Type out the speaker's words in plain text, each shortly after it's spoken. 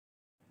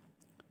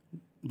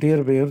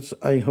Dear viewers,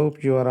 I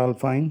hope you are all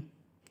fine.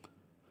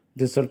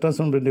 This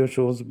ultrasound video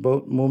shows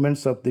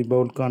movements of the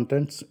bowel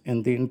contents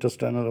in the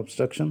intestinal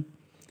obstruction.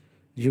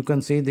 You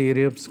can see the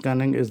area of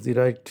scanning is the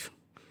right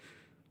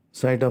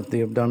side of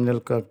the abdominal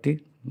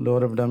cavity,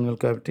 lower abdominal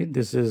cavity.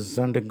 This is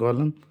descending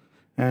colon,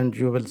 and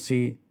you will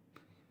see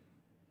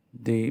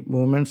the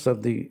movements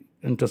of the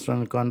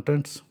intestinal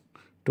contents,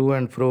 to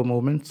and fro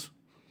movements,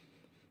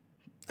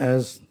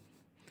 as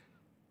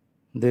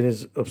there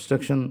is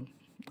obstruction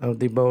of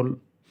the bowel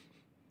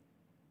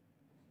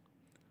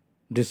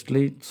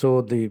distally,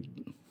 so the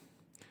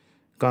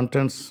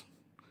contents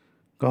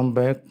come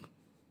back,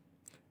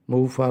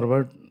 move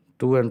forward,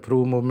 to and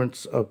fro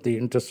movements of the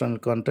intestinal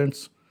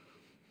contents.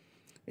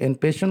 In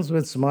patients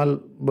with small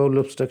bowel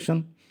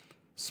obstruction,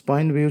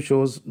 spine view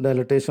shows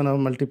dilatation of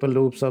multiple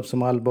loops of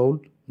small bowel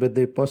with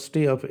the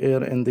paucity of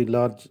air in the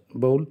large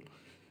bowel.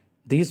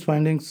 These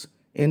findings,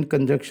 in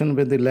conjunction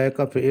with the lack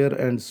of air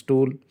and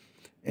stool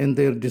in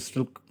their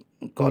distal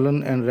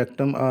colon and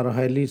rectum, are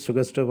highly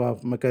suggestive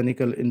of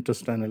mechanical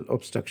intestinal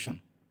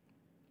obstruction.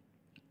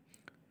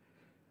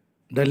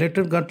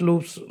 Dilated gut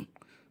loops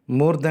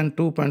more than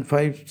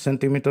 2.5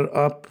 centimeter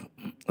up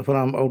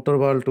from outer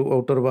wall to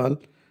outer wall,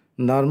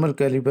 normal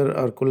caliber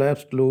or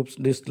collapsed loops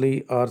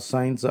distally are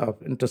signs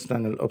of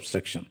intestinal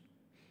obstruction.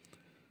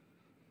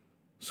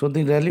 So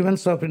the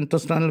relevance of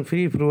intestinal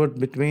free fluid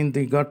between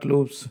the gut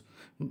loops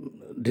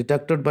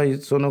detected by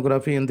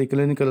sonography in the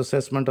clinical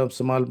assessment of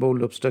small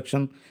bowel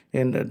obstruction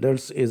in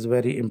adults is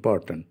very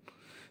important.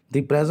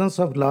 The presence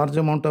of large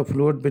amount of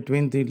fluid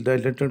between the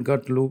dilated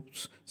gut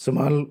loops,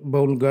 small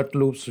bowel gut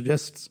loops,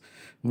 suggests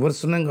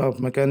worsening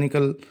of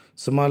mechanical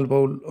small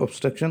bowel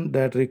obstruction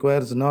that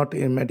requires not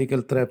a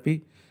medical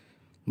therapy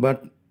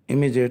but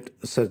immediate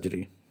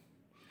surgery.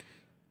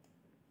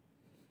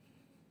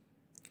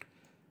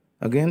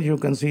 Again, you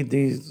can see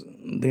the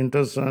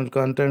intestinal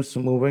contents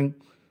moving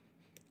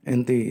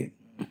in the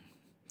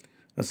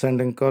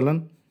ascending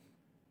colon.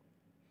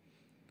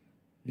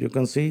 You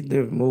can see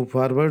they move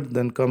forward,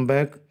 then come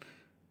back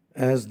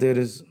as there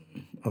is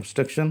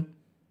obstruction.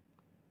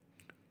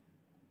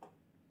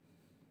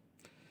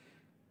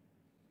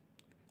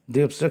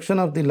 The obstruction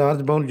of the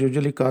large bowel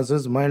usually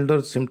causes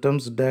milder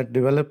symptoms that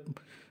develop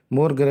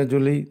more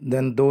gradually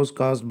than those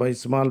caused by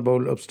small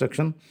bowel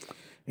obstruction.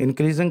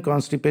 Increasing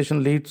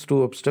constipation leads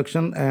to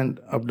obstruction and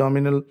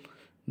abdominal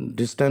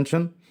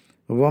distension.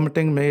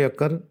 Vomiting may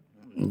occur,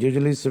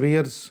 usually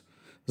severe,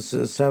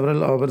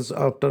 several hours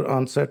after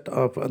onset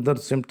of other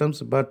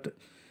symptoms, but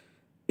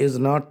is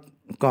not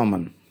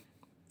common.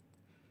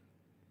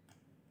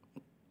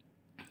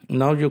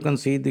 Now you can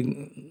see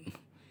the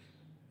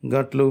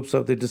gut loops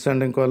of the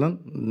descending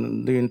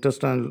colon, the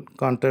intestinal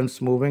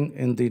contents moving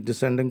in the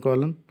descending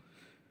colon.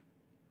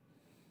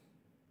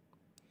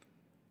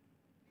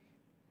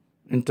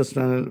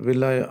 Intestinal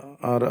villi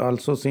are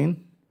also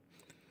seen.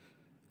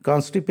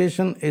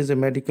 Constipation is a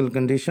medical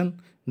condition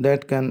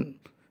that can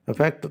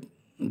affect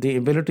the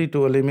ability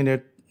to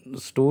eliminate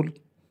stool.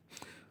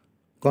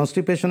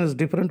 Constipation is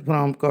different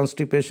from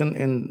constipation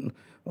in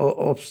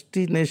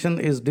obstination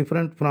is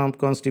different from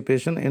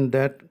constipation in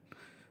that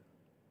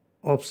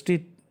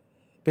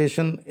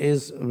obstipation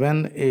is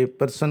when a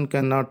person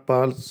cannot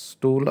pass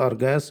stool or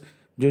gas,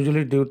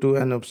 usually due to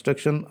an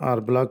obstruction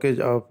or blockage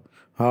of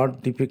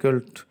hard,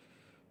 difficult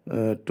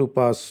to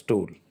pass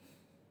stool.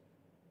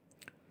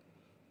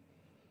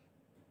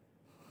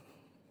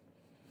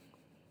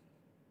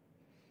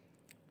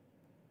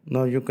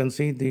 Now you can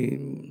see the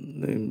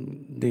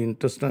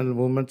intestinal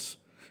movements,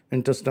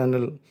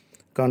 intestinal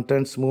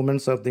contents,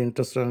 movements of the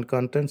intestinal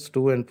contents,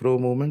 to and fro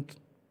movement.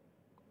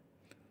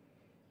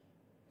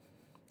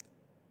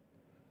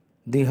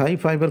 The high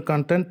fiber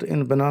content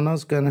in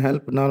bananas can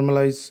help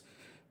normalize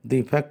the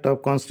effect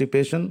of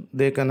constipation.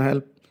 They can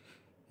help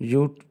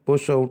you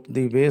push out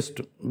the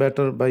waste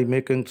better by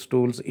making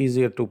stools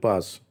easier to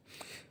pass.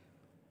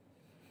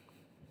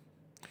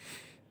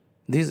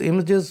 These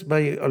images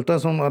by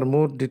ultrasound are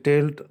more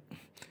detailed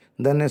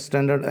than a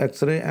standard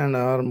X-ray and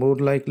are more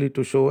likely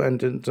to show an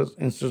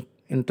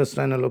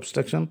intestinal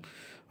obstruction.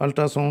 When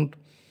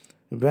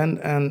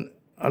an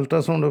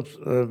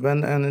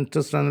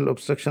intestinal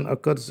obstruction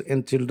occurs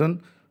in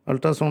children,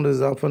 ultrasound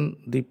is often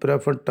the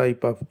preferred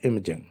type of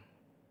imaging.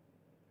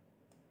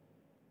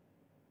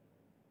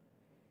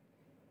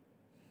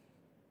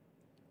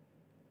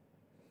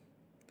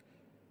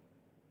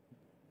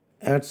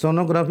 At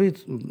sonography,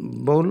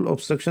 bowel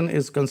obstruction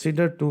is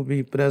considered to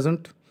be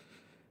present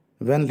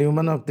when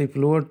lumen of the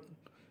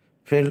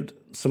fluid-filled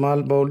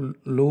small bowel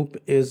loop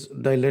is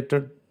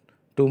dilated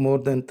to more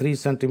than 3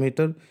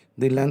 cm,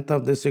 the length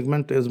of the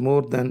segment is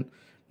more than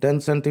 10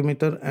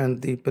 cm,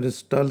 and the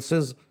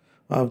peristalsis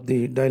of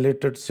the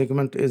dilated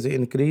segment is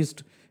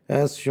increased,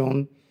 as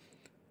shown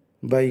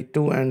by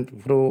to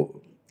and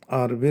fro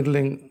or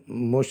whirling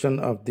motion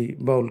of the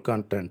bowel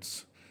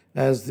contents,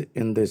 as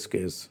in this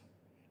case.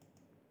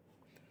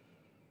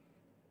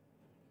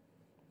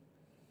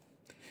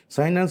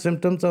 Signs and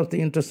symptoms of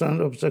the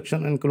intestinal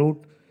obstruction include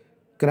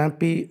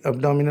crampy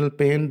abdominal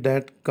pain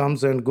that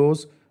comes and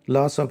goes,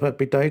 loss of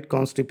appetite,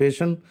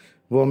 constipation,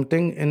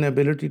 vomiting,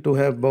 inability to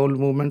have bowel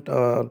movement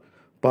or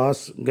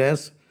pass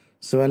gas,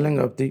 swelling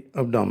of the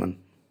abdomen.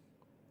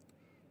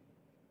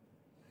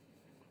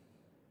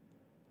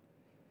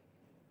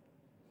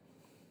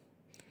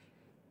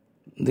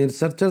 The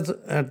researchers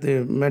at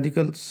the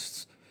Medical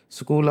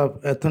School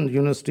of Athens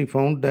University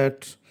found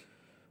that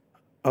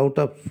out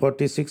of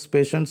 46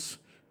 patients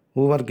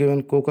who were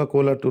given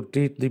Coca-Cola to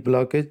treat the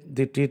blockage,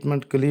 the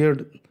treatment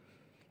cleared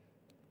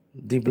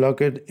the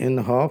blockage in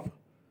half.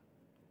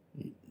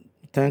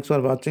 Thanks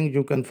for watching.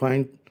 You can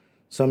find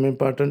some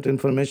important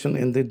information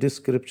in the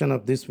description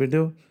of this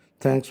video.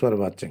 Thanks for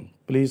watching.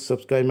 Please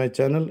subscribe my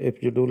channel.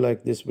 If you do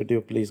like this video,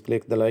 please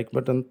click the like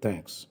button.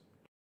 Thanks.